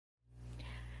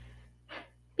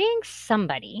Knowing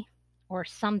somebody or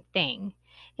something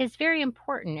is very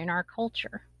important in our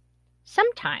culture,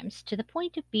 sometimes to the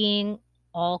point of being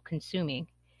all consuming.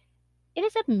 It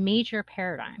is a major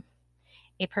paradigm.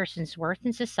 A person's worth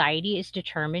in society is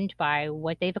determined by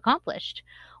what they've accomplished.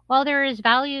 While there is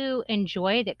value and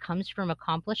joy that comes from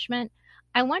accomplishment,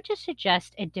 I want to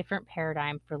suggest a different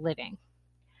paradigm for living.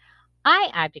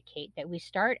 I advocate that we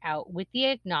start out with the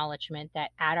acknowledgement that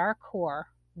at our core,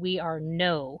 we are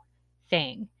no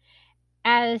thing.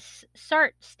 As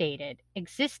Sartre stated,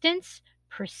 existence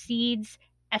precedes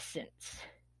essence.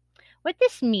 What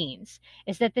this means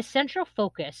is that the central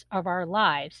focus of our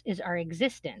lives is our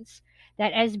existence,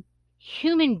 that as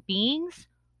human beings,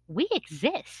 we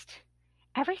exist.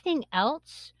 Everything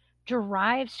else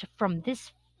derives from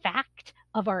this fact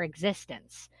of our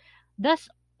existence. Thus,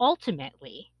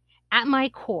 ultimately, at my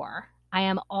core, I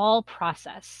am all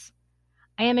process.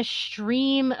 I am a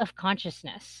stream of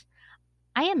consciousness.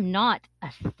 I am not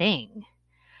a thing.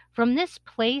 From this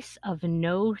place of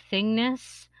no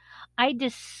thingness, I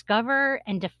discover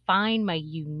and define my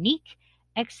unique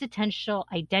existential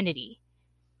identity.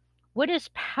 What is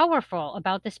powerful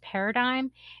about this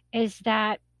paradigm is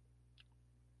that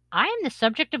I am the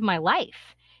subject of my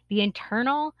life. The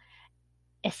internal,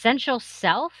 essential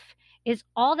self is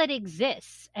all that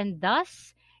exists and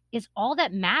thus is all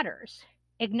that matters.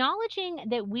 Acknowledging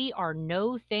that we are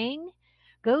no thing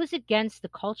goes against the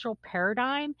cultural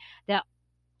paradigm that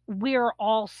we're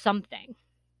all something.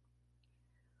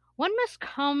 One must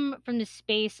come from the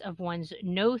space of one's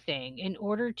no thing in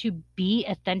order to be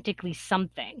authentically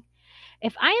something.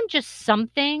 If I am just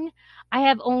something, I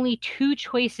have only two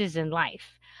choices in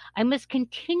life. I must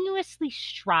continuously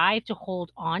strive to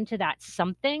hold on to that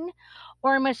something,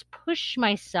 or I must push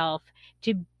myself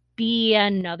to be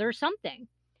another something.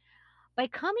 By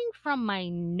coming from my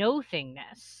no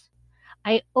thingness,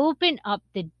 I open up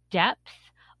the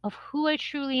depth of who I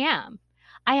truly am.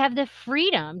 I have the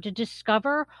freedom to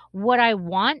discover what I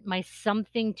want my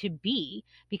something to be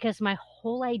because my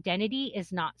whole identity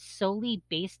is not solely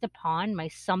based upon my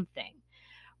something.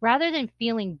 Rather than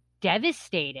feeling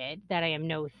devastated that I am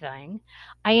no thing,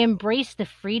 I embrace the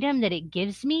freedom that it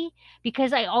gives me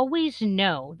because I always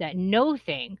know that no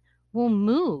thing will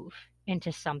move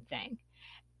into something.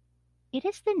 It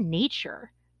is the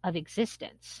nature of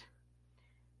existence.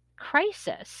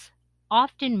 Crisis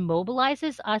often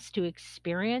mobilizes us to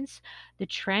experience the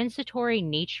transitory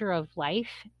nature of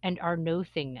life and our no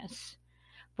thingness.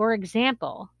 For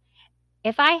example,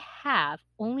 if I have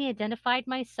only identified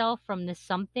myself from the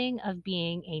something of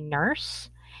being a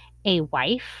nurse, a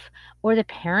wife, or the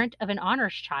parent of an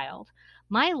honors child,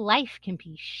 my life can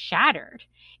be shattered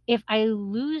if I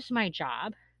lose my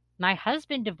job, my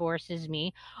husband divorces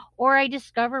me, or I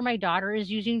discover my daughter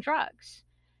is using drugs.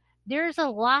 There's a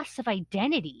loss of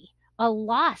identity, a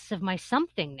loss of my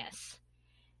somethingness.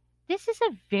 This is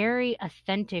a very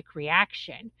authentic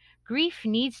reaction. Grief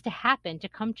needs to happen to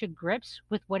come to grips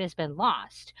with what has been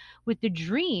lost, with the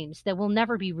dreams that will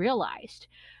never be realized.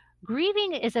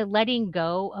 Grieving is a letting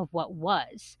go of what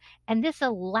was, and this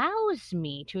allows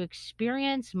me to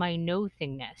experience my no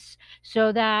thingness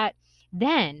so that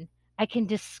then I can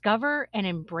discover and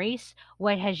embrace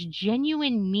what has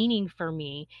genuine meaning for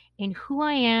me in who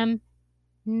I am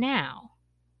now.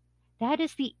 That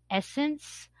is the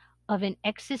essence of an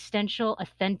existential,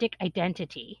 authentic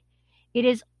identity. It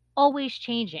is always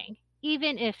changing,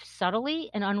 even if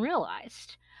subtly and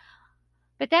unrealized.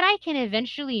 But that I can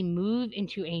eventually move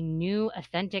into a new,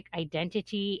 authentic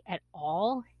identity at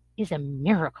all is a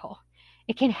miracle.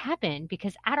 It can happen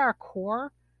because at our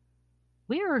core,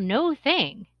 we are no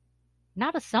thing,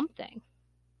 not a something.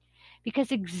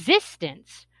 Because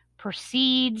existence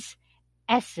precedes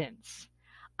essence.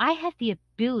 I have the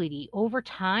ability over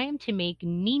time to make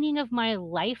meaning of my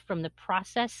life from the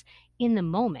process in the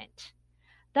moment.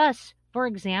 Thus, for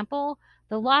example,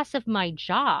 the loss of my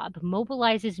job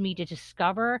mobilizes me to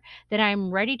discover that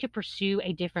I'm ready to pursue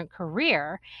a different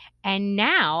career. And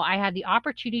now I have the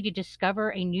opportunity to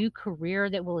discover a new career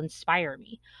that will inspire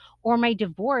me. Or my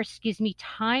divorce gives me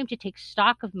time to take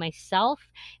stock of myself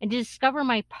and to discover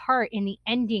my part in the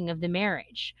ending of the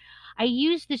marriage. I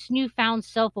use this newfound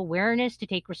self awareness to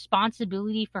take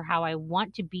responsibility for how I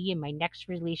want to be in my next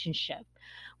relationship.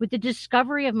 With the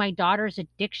discovery of my daughter's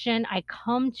addiction, I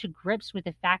come to grips with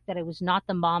the fact that I was not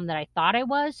the mom that I thought I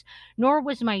was, nor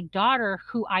was my daughter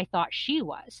who I thought she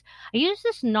was. I use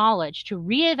this knowledge to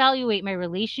reevaluate my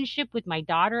relationship with my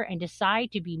daughter and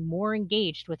decide to be more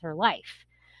engaged with her life.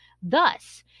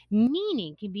 Thus,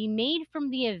 meaning can be made from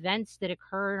the events that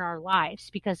occur in our lives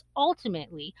because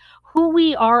ultimately, who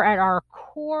we are at our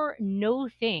core, no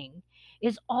thing,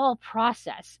 is all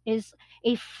process, is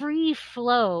a free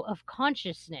flow of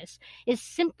consciousness, is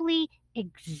simply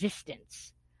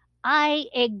existence. I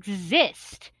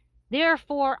exist,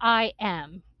 therefore I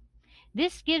am.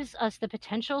 This gives us the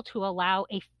potential to allow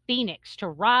a phoenix to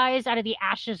rise out of the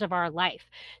ashes of our life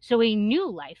so a new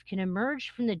life can emerge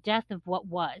from the death of what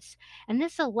was. And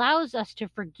this allows us to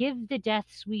forgive the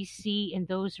deaths we see in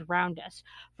those around us,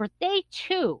 for they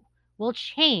too will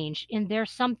change in their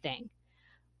something.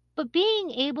 But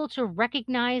being able to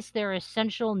recognize their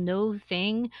essential no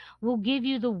thing will give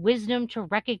you the wisdom to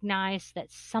recognize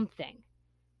that something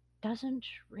doesn't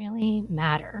really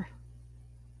matter.